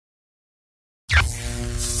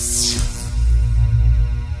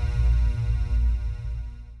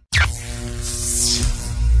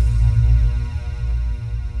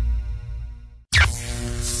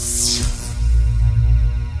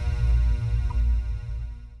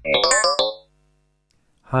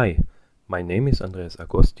Hi, my name is Andreas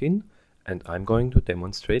Agostin and I'm going to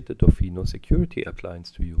demonstrate the Tofino Security Appliance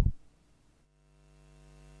to you.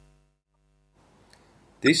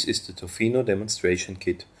 This is the Tofino demonstration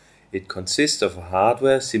kit. It consists of a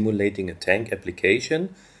hardware simulating a tank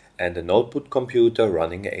application and a notebook computer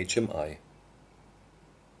running a HMI.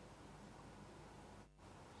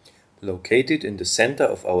 Located in the center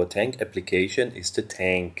of our tank application is the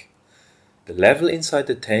tank. The level inside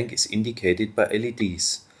the tank is indicated by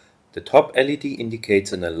LEDs. The top LED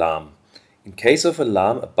indicates an alarm. In case of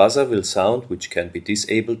alarm, a buzzer will sound which can be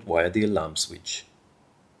disabled via the alarm switch.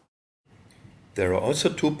 There are also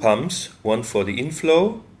two pumps, one for the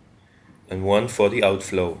inflow and one for the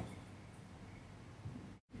outflow.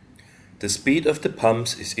 The speed of the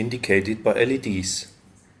pumps is indicated by LEDs.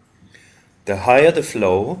 The higher the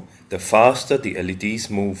flow, the faster the LEDs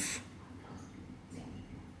move.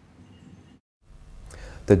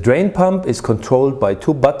 The drain pump is controlled by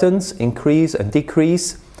two buttons, increase and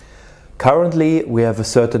decrease. Currently we have a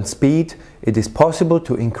certain speed. It is possible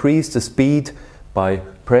to increase the speed by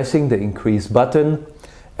pressing the increase button.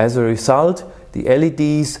 As a result, the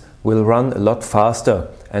LEDs will run a lot faster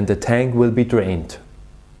and the tank will be drained.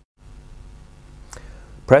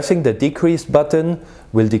 Pressing the decrease button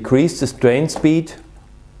will decrease the drain speed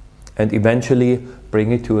and eventually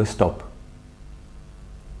bring it to a stop.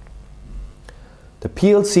 The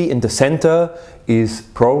PLC in the center is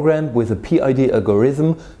programmed with a PID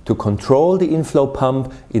algorithm to control the inflow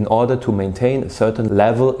pump in order to maintain a certain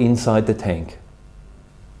level inside the tank.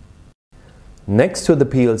 Next to the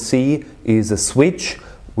PLC is a switch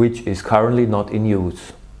which is currently not in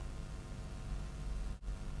use.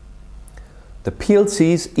 The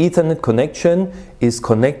PLC's Ethernet connection is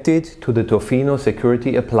connected to the Tofino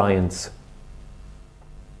Security Appliance.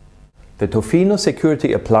 The Tofino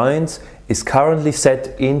Security Appliance is currently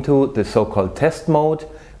set into the so-called test mode.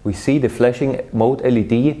 We see the flashing mode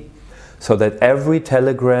LED so that every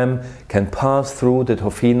telegram can pass through the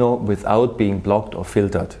Tofino without being blocked or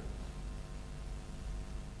filtered.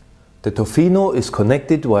 The Tofino is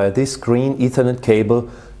connected via this green Ethernet cable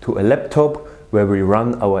to a laptop where we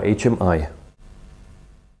run our HMI.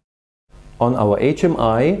 On our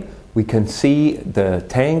HMI we can see the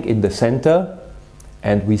tank in the center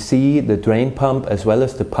and we see the drain pump as well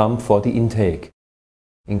as the pump for the intake.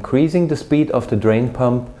 Increasing the speed of the drain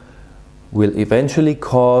pump will eventually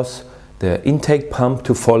cause the intake pump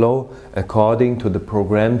to follow according to the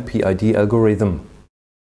programmed PID algorithm.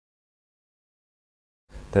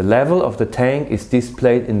 The level of the tank is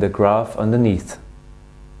displayed in the graph underneath.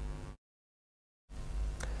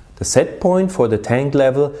 The set point for the tank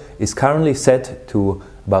level is currently set to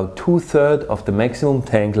about 2/3 of the maximum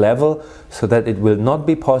tank level so that it will not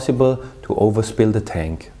be possible to overspill the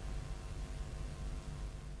tank.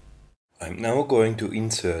 I'm now going to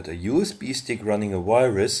insert a USB stick running a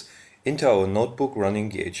virus into our notebook running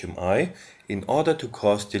the HMI in order to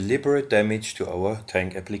cause deliberate damage to our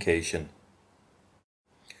tank application.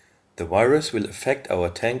 The virus will affect our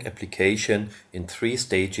tank application in 3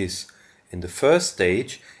 stages. In the first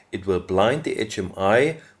stage, it will blind the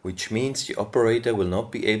HMI, which means the operator will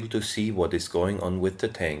not be able to see what is going on with the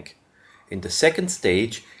tank. In the second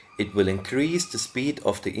stage, it will increase the speed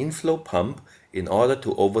of the inflow pump in order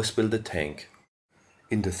to overspill the tank.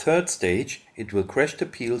 In the third stage, it will crash the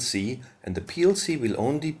PLC and the PLC will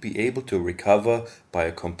only be able to recover by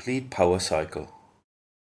a complete power cycle.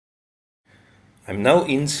 I'm now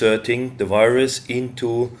inserting the virus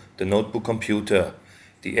into the notebook computer.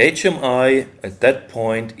 The HMI at that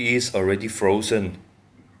point is already frozen.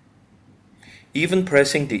 Even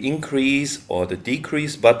pressing the increase or the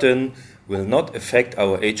decrease button will not affect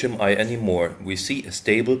our HMI anymore. We see a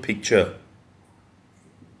stable picture.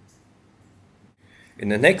 In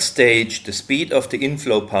the next stage, the speed of the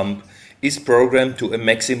inflow pump is programmed to a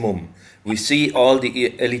maximum. We see all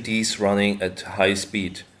the LEDs running at high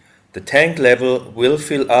speed. The tank level will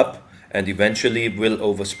fill up and eventually will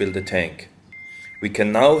overspill the tank. We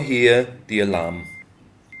can now hear the alarm.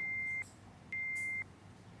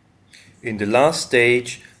 In the last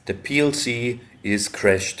stage, the PLC is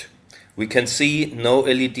crashed. We can see no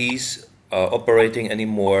LEDs are operating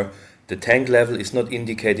anymore, the tank level is not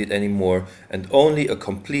indicated anymore, and only a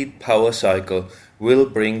complete power cycle will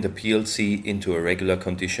bring the PLC into a regular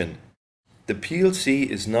condition. The PLC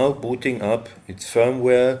is now booting up its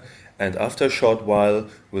firmware and after a short while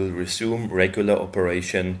will resume regular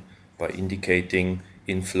operation by indicating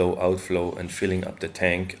inflow, outflow and filling up the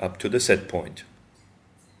tank up to the set point.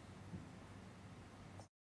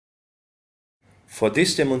 For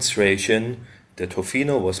this demonstration, the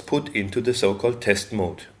Tofino was put into the so-called test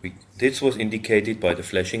mode. This was indicated by the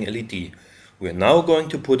flashing LED. We're now going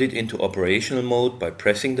to put it into operational mode by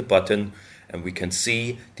pressing the button, and we can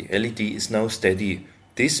see the LED is now steady.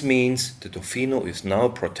 This means the Tofino is now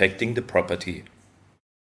protecting the property.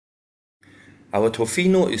 Our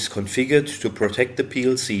Tofino is configured to protect the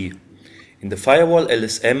PLC. In the firewall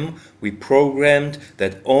LSM, we programmed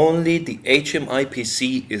that only the HMI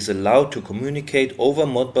PC is allowed to communicate over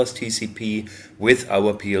Modbus TCP with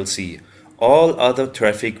our PLC. All other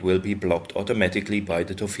traffic will be blocked automatically by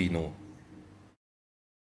the Tofino.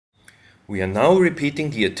 We are now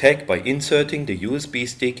repeating the attack by inserting the USB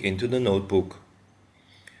stick into the notebook.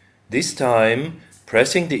 This time,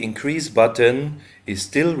 pressing the increase button is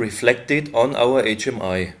still reflected on our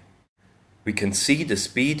HMI. We can see the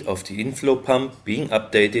speed of the inflow pump being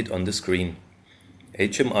updated on the screen.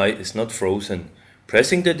 HMI is not frozen.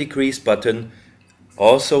 Pressing the decrease button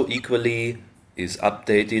also equally is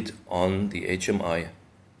updated on the HMI.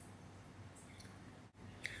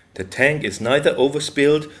 The tank is neither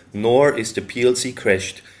overspilled nor is the PLC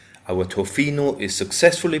crashed. Our Tofino is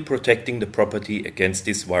successfully protecting the property against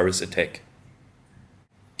this virus attack.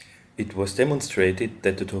 It was demonstrated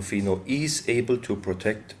that the Tofino is able to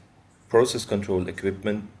protect process control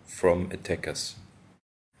equipment from attackers.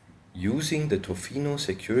 Using the Tofino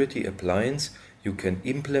Security Appliance, you can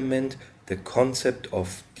implement the concept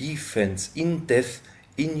of defense in depth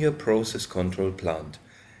in your process control plant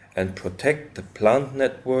and protect the plant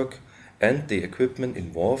network and the equipment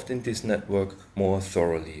involved in this network more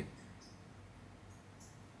thoroughly.